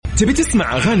تبي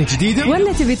تسمع أغاني جديدة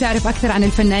ولا تبي تعرف أكثر عن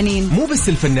الفنانين؟ مو بس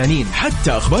الفنانين،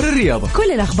 حتى أخبار الرياضة،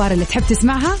 كل الأخبار اللي تحب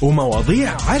تسمعها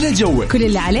ومواضيع على جوك. كل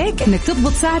اللي عليك إنك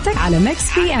تضبط ساعتك على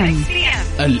ميكس بي ام.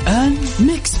 الآن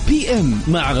ميكس بي ام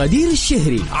مع غدير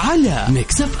الشهري على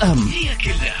ميكس اف ام. هي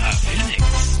كلها في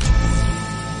الميكس.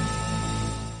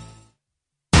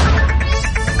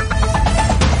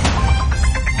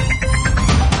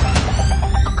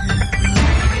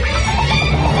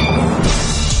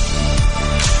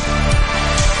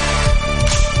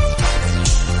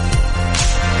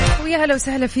 أهلا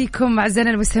وسهلا فيكم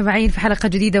أعزائنا المستمعين في حلقة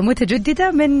جديدة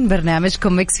متجددة من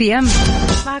برنامجكم ميكس بي ام.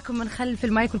 معكم من خلف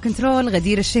المايك والكنترول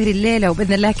غدير الشهري الليلة،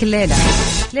 وبإذن الله كل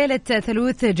ليلة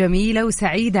ثلوث جميلة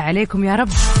وسعيدة عليكم يا رب.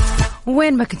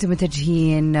 وين ما كنتم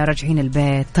متجهين، راجعين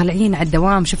البيت، طالعين على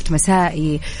الدوام، شفت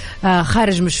مسائي،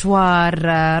 خارج مشوار،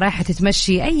 رايحة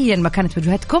تتمشي، أيا ما كانت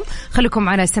وجهتكم، خليكم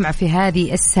معنا استمع في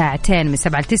هذه الساعتين من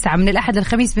 7 ل 9 من الأحد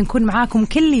الخميس. بنكون معاكم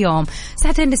كل يوم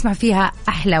ساعتين نسمع فيها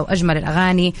أحلى وأجمل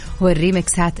الأغاني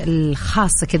والريمكسات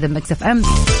الخاصة كذا بميكس اف ام.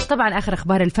 طبعا آخر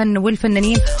أخبار الفن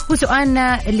والفنانين،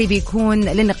 وسؤالنا اللي بيكون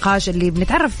للنقاش اللي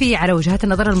بنتعرف فيه على وجهات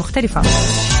النظر المختلفة.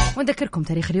 ونذكركم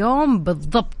تاريخ اليوم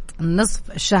بالضبط نصف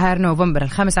شهر نوفمبر،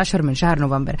 15 من شهر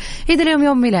نوفمبر. إذا اليوم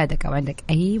يوم ميلادك أو عندك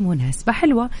أي مناسبة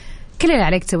حلوة، كل اللي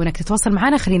عليك تسوي إنك تتواصل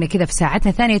معنا. خلينا كذا في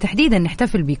ساعتنا الثانية تحديدا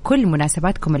نحتفل بكل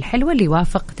مناسباتكم الحلوة اللي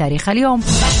يوافق تاريخ اليوم.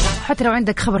 حتى لو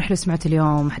عندك خبر حلو سمعت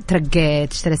اليوم،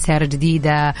 ترقيت، اشتريت سيارة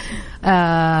جديدة،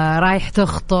 رايح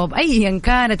تخطب، أيا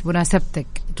كانت مناسبتك،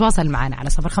 تواصل معنا على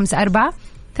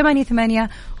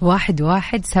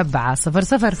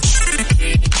 0548811700.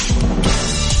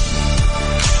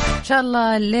 إن شاء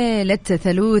الله ليلة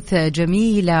ثلوث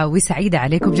جميلة وسعيدة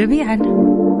عليكم جميعا.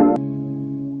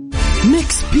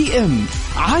 ميكس بي ام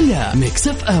على ميكس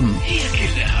اف ام. هي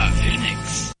كلها في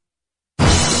الميكس.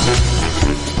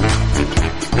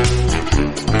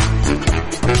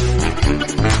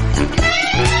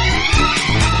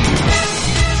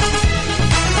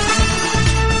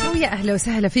 أهلا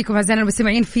وسهلا فيكم أعزائنا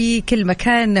المستمعين في كل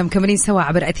مكان، مكملين سوا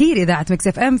عبر أثير إذاعة ميكس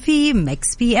اف ام في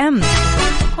ميكس بي ام.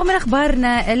 ومن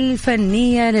أخبارنا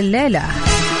الفنية لليلة،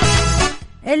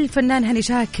 الفنان هاني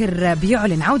شاكر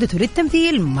بيعلن عودته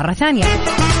للتمثيل مرة ثانية.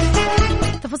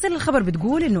 تفاصيل الخبر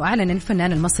بتقول إنه أعلن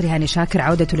الفنان المصري هاني شاكر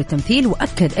عودته للتمثيل،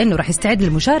 وأكد إنه راح يستعد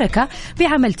للمشاركة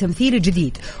بعمل تمثيلي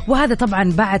جديد، وهذا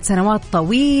طبعا بعد سنوات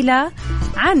طويلة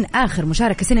عن آخر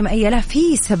مشاركة سينمائية له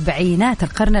في سبعينات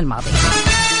القرن الماضي.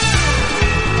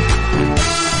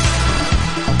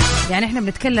 يعني احنا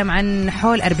بنتكلم عن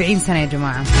حول 40 سنة يا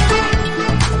جماعة.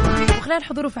 وخلال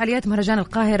حضوره فعاليات مهرجان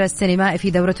القاهرة السينمائي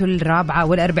في دورته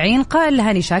 44 قال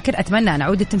هاني شاكر: أتمنى أن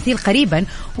أعود التمثيل قريبا،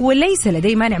 وليس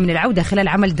لدي مانع من العودة خلال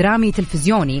عمل درامي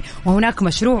تلفزيوني، وهناك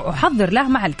مشروع أحضر له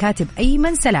مع الكاتب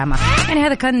أيمن سلامة. يعني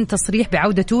هذا كان تصريح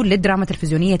بعودته للدراما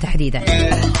التلفزيونية تحديدا.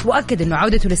 وأكد أنه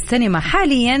عودته للسينما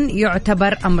حاليا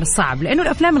يعتبر أمر صعب، لأنه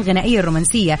الأفلام الغنائية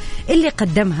الرومانسية اللي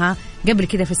قدمها قبل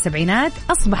كده في السبعينات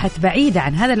أصبحت بعيدة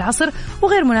عن هذا العصر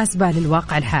وغير مناسبة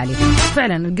للواقع الحالي.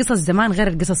 فعلا القصص زمان غير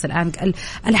القصص الآن،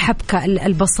 الحبكة،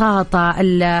 البساطة،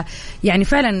 يعني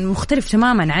فعلا مختلف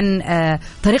تماما عن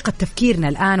طريقة تفكيرنا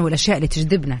الآن والأشياء اللي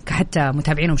تجذبنا كحتى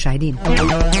متابعين ومشاهدين.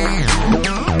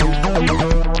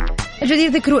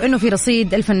 الجدير ذكروا أنه في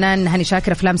رصيد الفنان هاني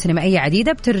شاكر أفلام سينمائية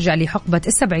عديدة بترجع لحقبة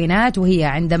السبعينات، وهي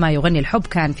عندما يغني الحب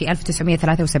كان في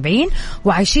 1973،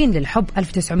 وعايشين للحب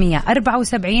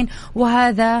 1974،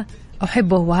 وهذا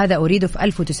أحبه وهذا أريده في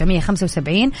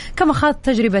 1975. كما خاض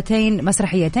تجربتين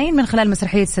مسرحيتين من خلال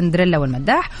مسرحية سندريلا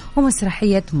والمداح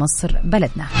ومسرحية مصر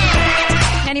بلدنا.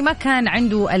 يعني ما كان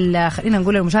عنده خلينا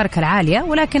نقول المشاركة العالية،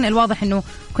 ولكن الواضح أنه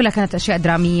كلها كانت أشياء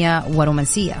درامية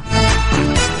ورومانسية.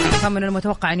 فمن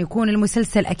المتوقع أن يكون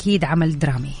المسلسل أكيد عمل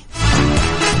درامي.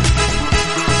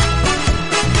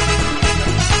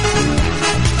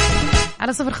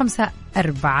 على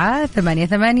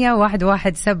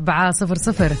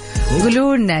 0548811700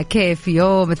 قولونا كيف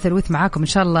يوم الثلاث معاكم. إن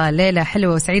شاء الله ليلة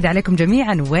حلوة وسعيدة عليكم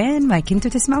جميعا وين ما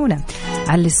كنتوا تسمعونا.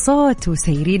 على الصوت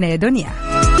وسيرينا يا دنيا.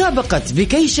 مسابقة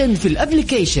فيكيشن في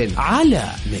الابليكيشن على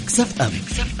ميكس اف ام.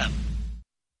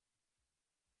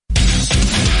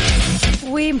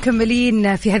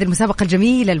 ومكملين في هذه المسابقة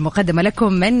الجميلة المقدمة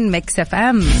لكم من ميكس اف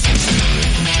ام.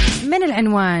 من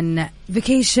العنوان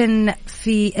فيكيشن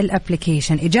في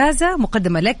الابليكيشن، إجازة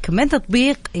مقدمة لك من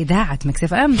تطبيق إذاعة ميكس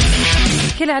اف ام.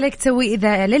 كل عليك تسوي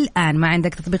إذا للآن ما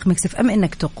عندك تطبيق ميكس اف ام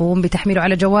إنك تقوم بتحميله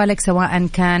على جوالك، سواء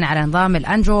كان على نظام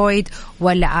الأندرويد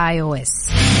ولا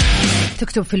iOS.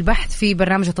 تكتب في البحث في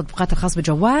برنامج التطبيقات الخاص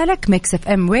بجوالك ميكس اف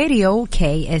ام راديو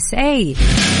KSA،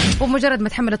 ومجرد ما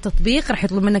تحمل التطبيق راح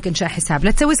يطلب منك إنشاء حساب.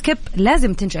 لا تسوي سكيب،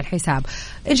 لازم تنشأ الحساب.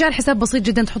 إنشاء الحساب بسيط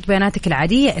جدا، تحط بياناتك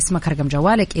العادية، اسمك، رقم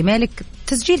جوالك، إيميلك،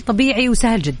 تسجيل طبيعي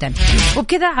وسهل جدا،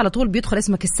 وبكذا على طول بيدخل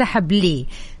اسمك السحب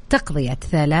لتقضية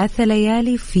 3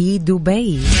 ليالي في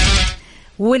دبي.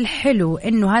 والحلو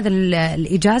إنه هذا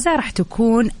الإجازة راح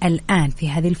تكون الآن في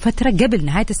هذه الفترة قبل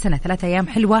نهاية السنة، 3 أيام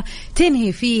حلوة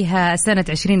تنهي فيها سنة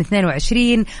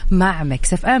 2022 مع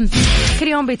ميكس اف ام. كل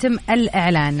يوم بيتم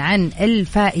الإعلان عن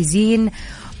الفائزين،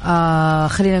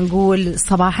 خلينا نقول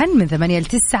صباحا من 8 ل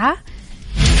 9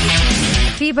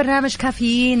 في برنامج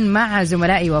كافيين مع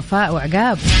زملائي وفاء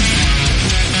وعقاب.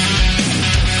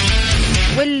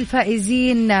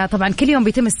 والفائزين طبعا كل يوم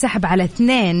بيتم السحب على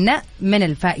 2 من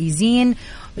الفائزين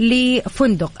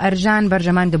لفندق أرجان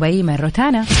برجمان دبي من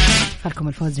روتانا. فالكم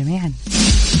الفوز جميعا.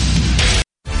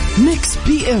 ميكس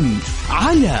بي ام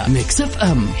على ميكس اف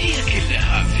ام، هي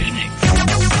كلها في الميكس.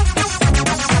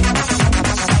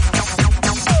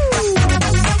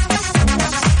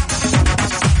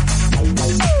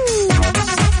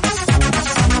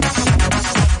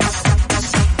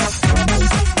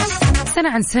 سنة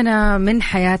عن سنة من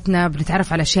حياتنا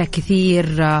بنتعرف على أشياء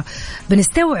كثير،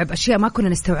 بنستوعب أشياء ما كنا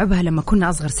نستوعبها لما كنا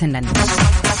أصغر سنا.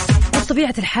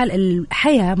 بطبيعة الحال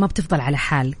الحياة ما بتفضل على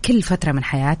حال، كل فترة من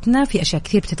حياتنا في أشياء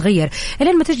كثير بتتغير،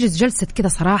 إلين ما تجلس جلسة كذا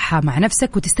صراحة مع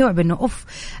نفسك وتستوعب إنه أوف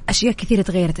أشياء كثير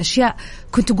تغيرت، أشياء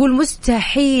كنت تقول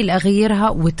مستحيل أغيرها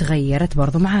وتغيرت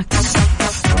برضو معك.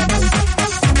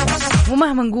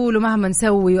 ومهما نقول ومهما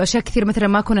نسوي وأشياء كثير مثلا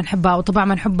ما كنا نحبها أو طباع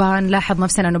ما نحبها، نلاحظ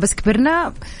نفسنا أنه بس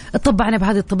كبرنا اتطبعنا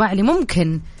بهذه الطباع اللي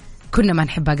ممكن كنا ما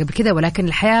نحبها قبل كده، ولكن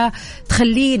الحياة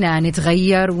تخلينا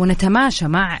نتغير ونتماشى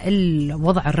مع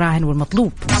الوضع الراهن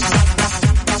والمطلوب.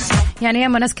 يعني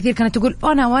ياما ناس كثير كانت تقول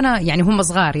أنا يعني هم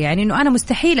صغار، يعني إنه أنا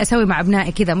مستحيل أسوي مع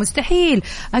أبنائي كذا، مستحيل،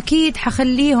 أكيد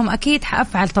حخليهم، أكيد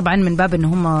حأفعل، طبعا من باب إنه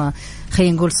هم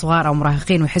خلينا نقول صغار أو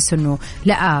مراهقين ويحسوا إنه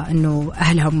لا إنه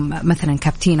أهلهم مثلا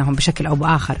كابتينهم بشكل أو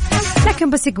بآخر، لكن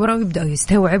بس يكبروا ويبدأوا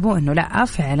يستوعبوا إنه لا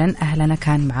فعلا أهلنا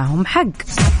كان معاهم حق،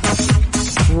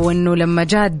 وإنه لما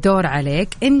جاء الدور عليك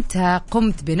أنت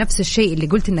قمت بنفس الشيء اللي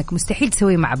قلت إنك مستحيل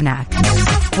تسويه مع أبنائك،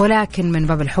 ولكن من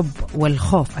باب الحب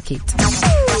والخوف أكيد.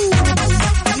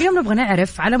 اليوم نبغى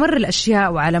نعرف على مر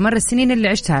الأشياء وعلى مر السنين اللي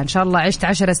عشتها، إن شاء الله عشت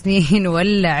 10 سنين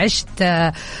ولا عشت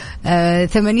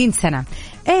 80 سنة،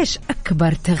 إيش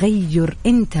أكبر تغير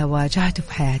أنت واجهته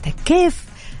في حياتك؟ كيف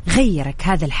غيرك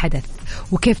هذا الحدث؟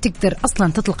 وكيف تقدر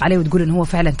أصلا تطلق عليه وتقول إنه هو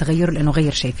فعلا تغير لأنه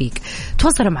غير شيء فيك؟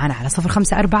 تواصلوا معنا على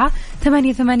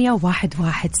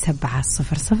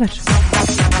 0548811700.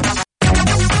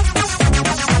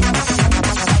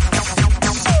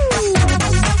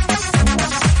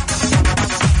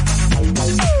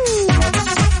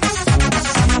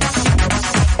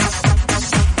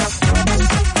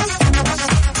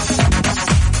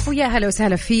 يا أهلا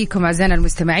وسهلا فيكم أعزائنا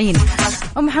المستمعين.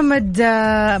 أم محمد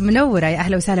منورة، يا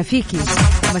أهلا وسهلا فيكي،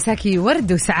 مساكي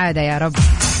ورد وسعادة يا رب.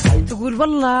 تقول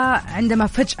والله عندما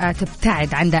فجأة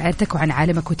تبتعد عن دائرتك وعن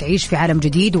عالمك وتعيش في عالم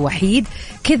جديد ووحيد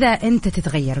كذا، أنت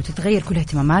تتغير وتتغير كل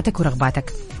اهتماماتك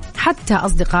ورغباتك، حتى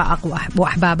أصدقائك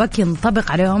وأحبابك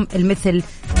ينطبق عليهم المثل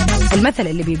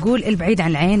اللي بيقول البعيد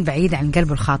عن العين بعيد عن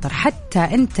القلب والخاطر، حتى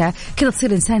أنت كذا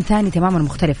تصير إنسان ثاني تماما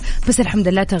مختلف. بس الحمد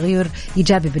لله تغيير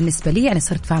إيجابي بالنسبة لي، يعني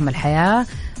صرت فاهم الحياة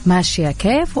ماشية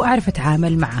كيف وأعرف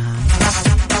أتعامل معها.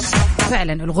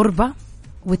 فعلا الغربة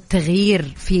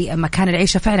والتغيير في مكان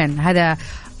العيشة فعلا هذا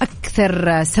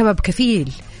أكثر سبب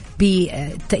كفيل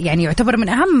يعني يعتبر من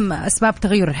أهم أسباب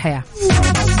تغير الحياة.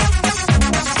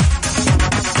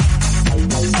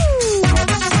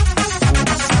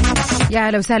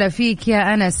 يا لو سهلا فيك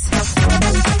يا أنس.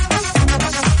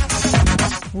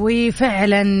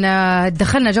 وفعلا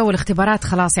دخلنا جو الاختبارات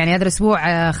خلاص، يعني هذا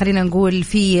الأسبوع خلينا نقول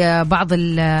في بعض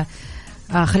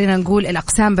خلينا نقول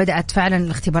الأقسام بدأت فعلا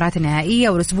الاختبارات النهائية،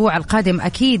 والأسبوع القادم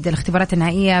أكيد الاختبارات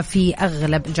النهائية في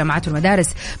أغلب الجامعات والمدارس.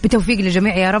 بتوفيق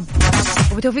للجميع يا رب،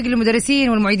 وبتوفيق للمدرسين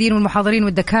والمعيدين والمحاضرين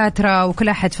والدكاترة وكل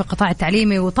أحد في القطاع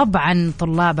التعليمي، وطبعا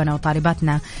طلابنا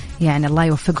وطالباتنا يعني الله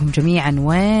يوفقهم جميعا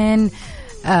وين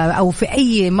أو في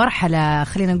أي مرحلة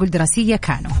خلينا نقول دراسية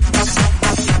كانوا.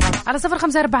 على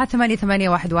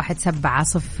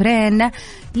 0548811700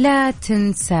 لا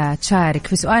تنسى تشارك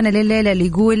في سؤالنا لليلة اللي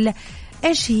يقول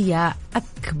إيش هي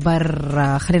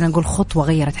أكبر خلينا نقول خطوة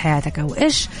غيرت حياتك، أو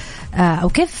إيش أو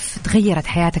كيف تغيرت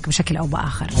حياتك بشكل أو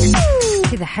بآخر،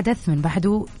 كذا حدث من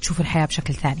بعده تشوف الحياة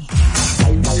بشكل ثاني.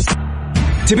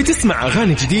 تبي تسمع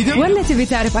أغاني جديدة ولا تبي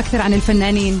تعرف أكثر عن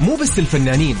الفنانين؟ مو بس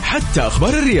الفنانين، حتى أخبار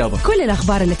الرياضة، كل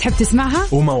الأخبار اللي تحب تسمعها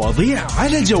ومواضيع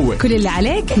على جوك. كل اللي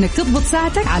عليك إنك تضبط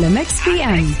ساعتك على ميكس بي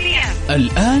ام.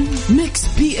 الآن ميكس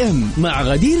بي ام مع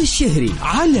غدير الشهري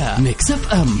على ميكس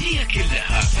اف ام. هي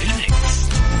كلها في الميكس.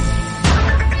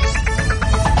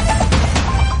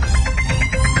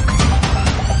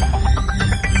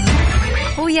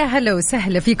 ويا هلا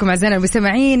وسهلا فيكم أعزائنا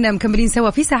المستمعين، مكملين سوا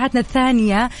في ساعتنا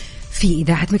الثانية في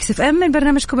إذاعة ميكس اف ام من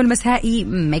برنامجكم المسائي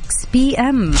ميكس بي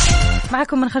ام.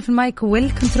 معكم من خلف المايك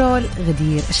والكنترول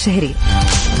غدير الشهري.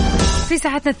 في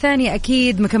ساعتنا الثانية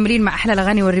أكيد مكملين مع أحلى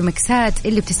الأغاني والريمكسات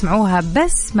اللي بتسمعوها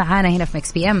بس معانا هنا في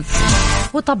ميكس بي ام،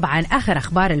 وطبعا آخر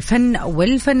أخبار الفن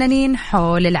والفنانين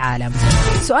حول العالم.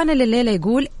 سؤالنا لليلة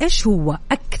يقول: إيش هو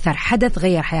أكثر حدث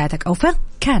غير حياتك، أو فين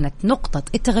كانت نقطة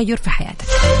التغير في حياتك؟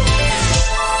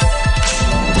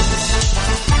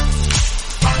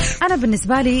 أنا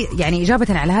بالنسبة لي يعني إجابة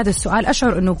على هذا السؤال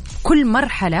أشعر أنه كل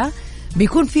مرحلة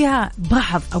بيكون فيها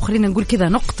بعض، أو خلينا نقول كذا،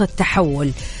 نقطة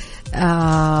تحول.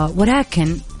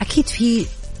 ولكن أكيد في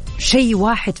شيء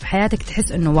واحد في حياتك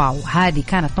تحس أنه واو هذه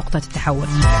كانت نقطة التحول.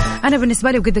 أنا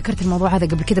بالنسبة لي وقد ذكرت الموضوع هذا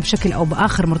قبل كده بشكل أو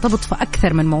بآخر مرتبط في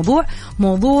أكثر من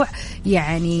موضوع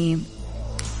يعني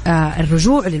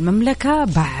الرجوع للمملكة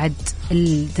بعد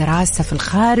الدراسة في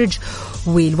الخارج،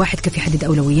 والواحد كيف يحدد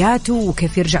أولوياته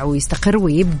وكيف يرجع ويستقر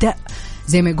ويبدأ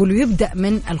زي ما يقولوا يبدأ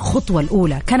من الخطوة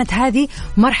الأولى. كانت هذه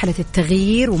مرحلة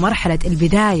التغيير ومرحلة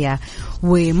البداية،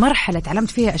 ومرحلة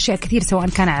تعلمت فيها أشياء كثير سواء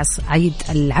كان عيد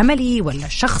العملي ولا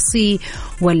الشخصي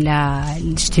ولا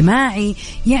الاجتماعي.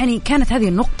 يعني كانت هذه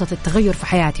نقطة التغير في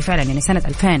حياتي فعلا. يعني سنة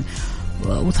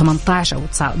 2018 أو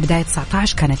بداية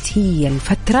 19 كانت هي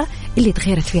الفترة اللي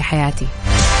تغيرت فيها حياتي.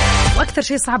 وأكثر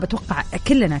شيء صعب أتوقع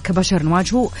كلنا كبشر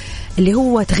نواجهه اللي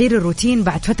هو تغيير الروتين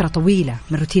بعد فترة طويلة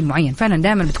من روتين معين. فعلا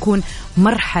دائما بتكون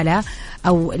مرحلة،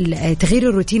 أو تغيير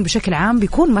الروتين بشكل عام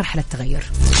بيكون مرحلة تغير.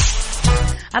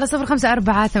 على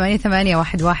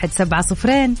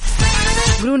 0548811700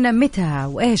 قولوا لنا متى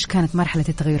وإيش كانت مرحلة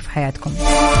التغير في حياتكم.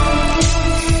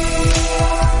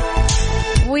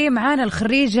 ومعانا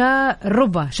الخريجة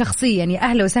ربا شخصيا، يا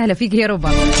أهلا وسهلا فيك يا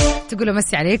ربا. تقولوا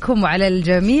مسي عليكم وعلى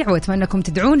الجميع، وأتمنىكم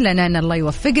تدعون لنا أن الله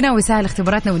يوفقنا ويسهل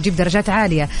اختباراتنا ونجيب درجات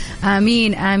عالية.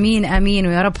 آمين آمين آمين.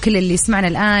 ويا رب كل اللي يسمعنا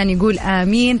الآن يقول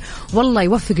آمين، والله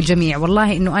يوفق الجميع.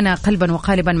 والله إنه أنا قلبا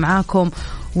وقالبا معاكم،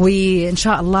 وإن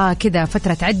شاء الله كذا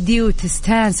فترة تعدي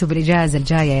وتستانسوا بالإجازة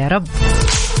الجاية يا رب.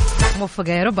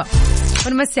 موفقة يا ربا.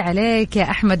 ونمسي عليك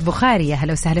يا أحمد بخاري، يا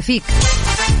أهلا وسهلا فيك.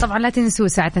 طبعا لا تنسوا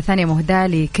ساعتنا الثانية مهداة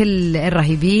لكل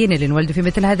الرهيبين اللي انولدوا في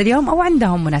مثل هذا اليوم أو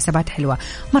عندهم مناسبات حلوة.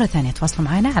 مرة ثانية تواصلوا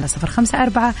معنا على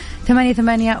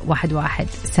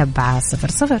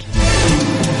 0548811700.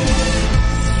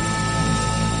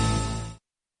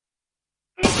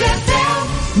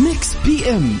 ميكس بي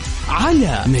ام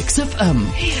على ميكس اف ام.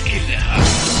 هي كلها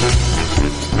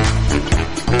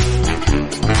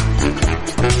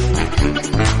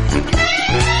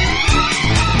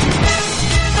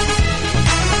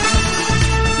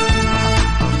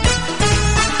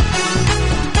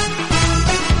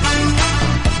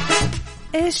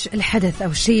إيش الحدث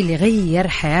أو الشيء اللي غير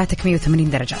حياتك 180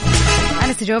 درجة؟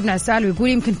 أنا تجاوبنا على السؤال ويقول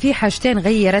يمكن في حاجتين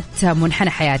غيرت منحنى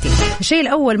حياتي. الشيء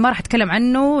الأول ما راح أتكلم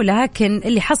عنه، لكن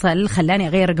اللي حصل خلاني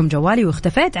أغير رقم جوالي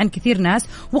واختفيت عن كثير ناس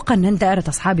وقننت دائرة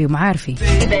أصحابي ومعارفي.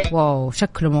 واو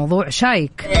شكله موضوع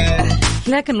شايك.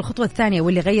 لكن الخطوة الثانية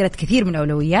واللي غيرت كثير من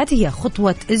أولوياتي هي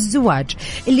خطوة الزواج،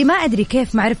 اللي ما أدري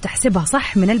كيف ما عرفت أحسبها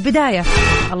صح من البداية.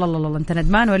 الله الله الله، أنت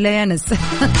ندمان ولا يا نس؟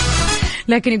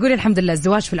 لكن يقول الحمد لله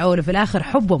الزواج في الأول وفي الآخر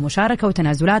حب ومشاركة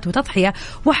وتنازلات وتضحية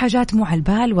وحاجات مو على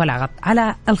البال ولا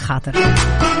على الخاطر.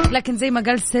 لكن زي ما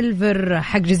قال سيلفر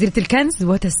حق جزيرة الكنز،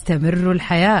 وتستمر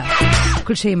الحياة.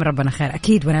 كل شيء من ربنا خير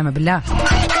أكيد ونعم بالله.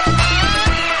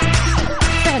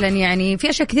 فعلا يعني في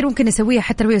أشياء كثير ممكن نسويها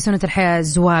حتى لو هي سنة الحياة،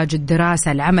 الزواج،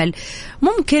 الدراسة، العمل.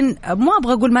 ممكن ما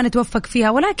أبغى أقول ما نتوفق فيها،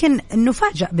 ولكن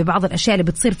نفاجأ ببعض الأشياء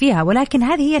اللي بتصير فيها. ولكن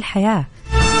هذه هي الحياة،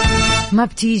 ما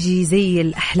بتيجي زي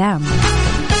الأحلام.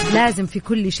 لازم في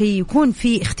كل شيء يكون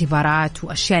في اختبارات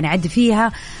وأشياء نعدي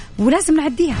فيها ولازم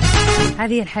نعديها.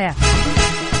 هذه هي الحياة.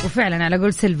 وفعلا على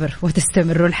قول سيلفر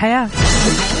وتستمر الحياة.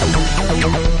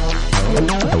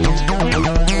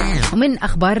 ومن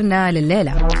أخبارنا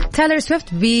لليلة، تايلر سويفت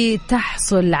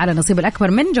بتحصل على نصيب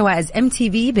الأكبر من جوائز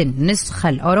MTV بالنسخة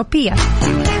الأوروبية.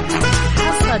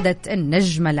 حصدت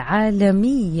النجمة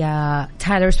العالمية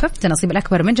تايلر سويفت النصيب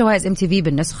الأكبر من جوائز MTV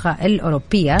بالنسخة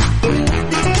الأوروبية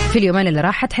في اليومين اللي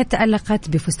راحت، حتى تألقت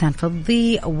بفستان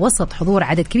فضي وسط حضور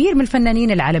عدد كبير من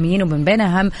الفنانين العالميين، ومن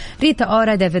بينهم ريتا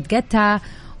أورا، ديفيد غيتا،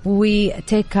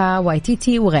 وتيكا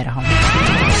وايتيتي وغيرهم.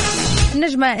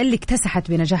 النجمة اللي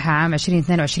اكتسحت بنجاحها عام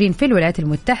 2022 في الولايات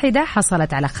المتحدة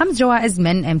حصلت على 5 جوائز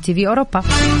من MTV أوروبا.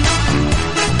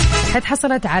 حيث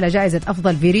حصلت على جائزة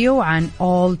أفضل فيديو عن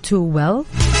All Too Well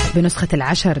بنسخة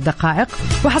 10 دقائق،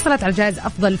 وحصلت على جائزة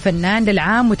أفضل فنان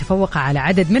للعام متفوقة على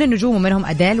عدد من النجوم ومنهم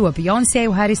أديل وبيونسي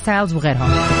وهاري ستايلز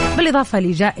وغيرهم، بالإضافة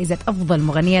لجائزة أفضل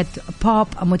مغنية بوب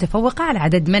متفوقة على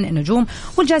عدد من النجوم.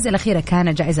 والجائزة الأخيرة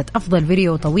كانت جائزة أفضل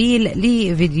فيديو طويل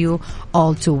لفيديو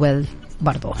All Too Well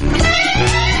برضو.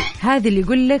 هذه اللي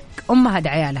يقول لك أمها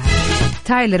دعيالها.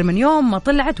 تايلر من يوم ما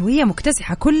طلعت وهي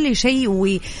مكتسحة كل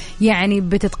شيء، ويعني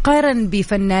بتتقارن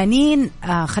بفنانين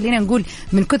خلينا نقول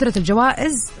من كثرة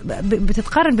الجوائز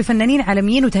بتتقارن بفنانين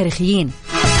عالميين وتاريخيين.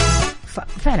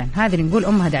 فعلا هذه اللي نقول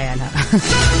أمها دعيالها.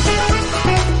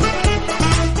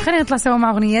 خلينا نطلع سوا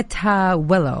مع أغنيتها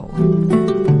ويلو.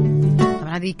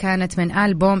 طبعا هذه كانت من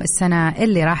ألبوم السنة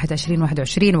اللي راحت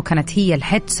 2021، وكانت هي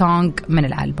الهيت سونج من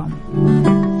الألبوم.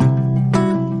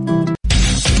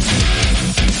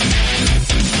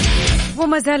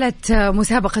 وما زالت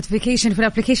مسابقة فيكيشن في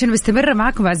الابليكيشن مستمرة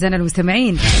معكم أعزائنا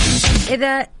المستمعين.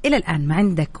 إذا إلى الآن ما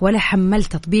عندك ولا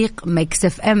حملت تطبيق ميكس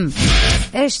اف ام،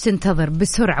 إيش تنتظر؟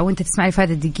 بسرعة وانت تسمعي في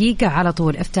هذه الدقيقة على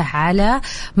طول افتح على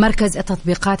مركز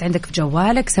التطبيقات عندك في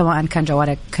جوالك، سواء كان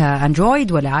جوالك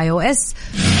أندرويد ولا آي أو إس،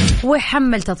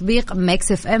 وحمل تطبيق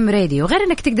ميكس اف ام راديو. غير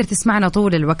أنك تقدر تسمعنا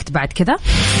طول الوقت. بعد كذا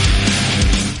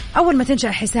أول ما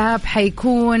تنشأ حساب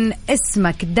حيكون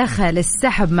اسمك دخل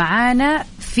السحب معانا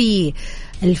في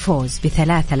الفوز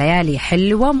ب3 ليالي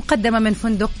حلوة مقدمة من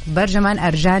فندق برجمان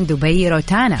أرجان دبي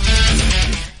روتانا.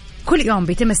 كل يوم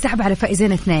بيتم السحب على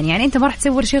فائزين 2، يعني أنت ما راح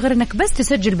تسوي شيء غير أنك بس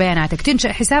تسجل بياناتك،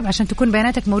 تنشأ حساب عشان تكون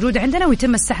بياناتك موجودة عندنا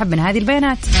ويتم السحب من هذه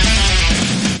البيانات.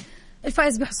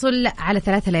 الفائز بيحصل على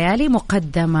 3 ليالي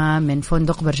مقدمة من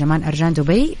فندق برجمان أرجان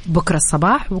دبي بكرة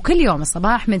الصباح، وكل يوم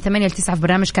الصباح من 8 ل 9 في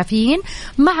برنامج كافيين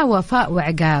مع وفاء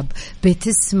وعقاب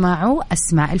بتسمعوا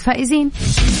أسماء الفائزين.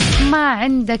 ما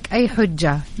عندك أي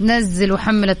حجة، نزل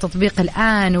وحمل التطبيق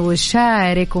الآن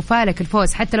وشارك وفالك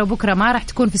الفوز. حتى لو بكرة ما راح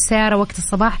تكون في السيارة وقت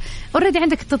الصباح، أوريدي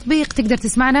عندك التطبيق تقدر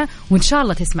تسمعنا، وإن شاء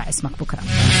الله تسمع اسمك بكرة.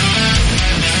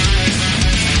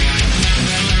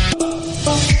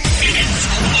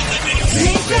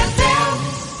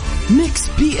 ميكس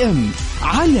بي ام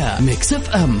على ميكس اف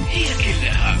ام، هي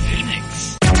كلها في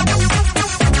الميكس.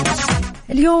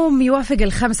 اليوم يوافق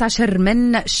 15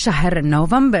 من شهر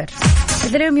نوفمبر.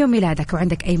 إذا اليوم يوم ميلادك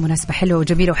وعندك أي مناسبة حلوة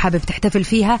وجميلة وحابب تحتفل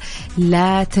فيها،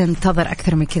 لا تنتظر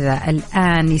أكثر من كذا.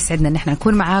 الآن يسعدنا أن احنا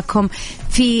نكون معاكم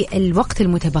في الوقت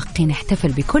المتبقي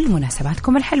نحتفل بكل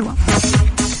مناسباتكم الحلوة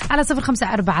على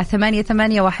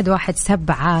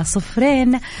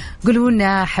 0548811700.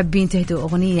 قولونا حابين تهدوا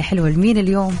أغنية حلوة لمين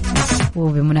اليوم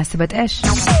وبمناسبة إيش؟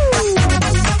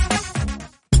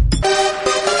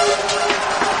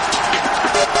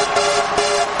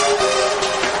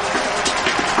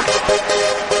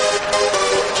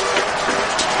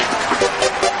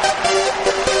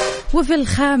 وفي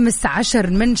 15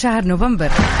 من شهر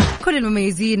نوفمبر كل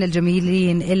المميزين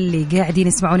الجميلين اللي قاعدين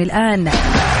يسمعون الآن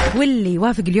واللي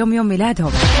يوافق اليوم يوم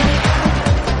ميلادهم،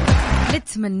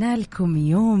 نتمنى لكم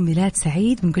يوم ميلاد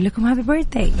سعيد ونقول لكم هابي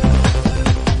بيرثداي.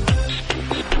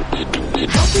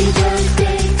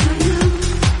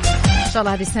 إن شاء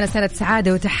الله هذه السنة سنة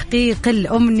سعادة وتحقيق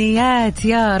الأمنيات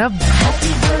يا رب.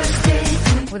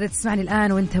 وإذا تسمعني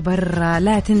الآن وانت برا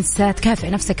لا تنسى تكافئ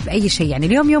نفسك بأي شيء، يعني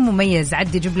اليوم يوم مميز،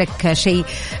 عدي جيب لك شيء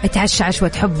تعشى عشوة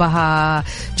تحبها،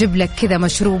 جيب لك كذا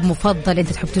مشروب مفضل انت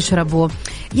تحب تشربه.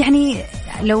 يعني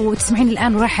لو تسمعين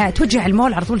الآن وراح توجه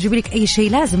المول على طول جيبي لك أي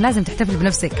شيء، لازم تحتفل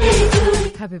بنفسك.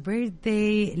 هابي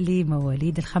بيرثداي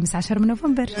لمواليد 15 من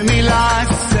نوفمبر.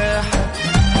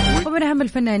 ومن أهم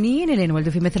الفنانين اللي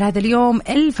انولدوا في مثل هذا اليوم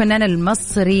الفنان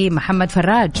المصري محمد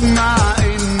فراج،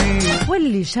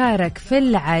 واللي شارك في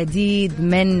العديد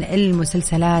من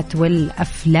المسلسلات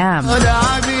والأفلام،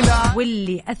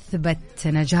 واللي أثبت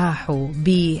نجاحه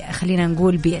خلينا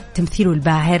نقول بتمثيله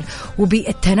الباهر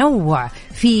وبالتنوع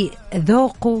في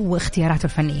ذوقه واختياراته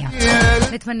الفنية.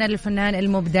 نتمنى للفنان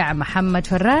المبدع محمد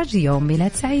فراج يوم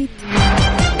ميلاد سعيد.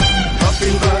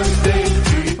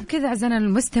 وبكذا أعزائنا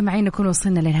المستمعين نكون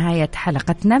وصلنا لنهاية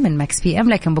حلقتنا من ماكس بي ام،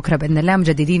 لكن بكرة بإذن الله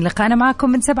مجددين لقاءنا معكم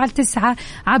من 7 ل 9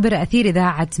 عبر أثير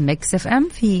إذاعة ميكس اف ام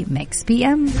في ماكس بي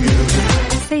ام.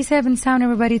 Stay safe and sound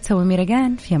everybody. تسوي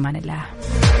ميرجان في أمان الله.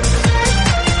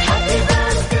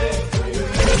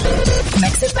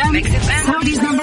 ميكس اف ام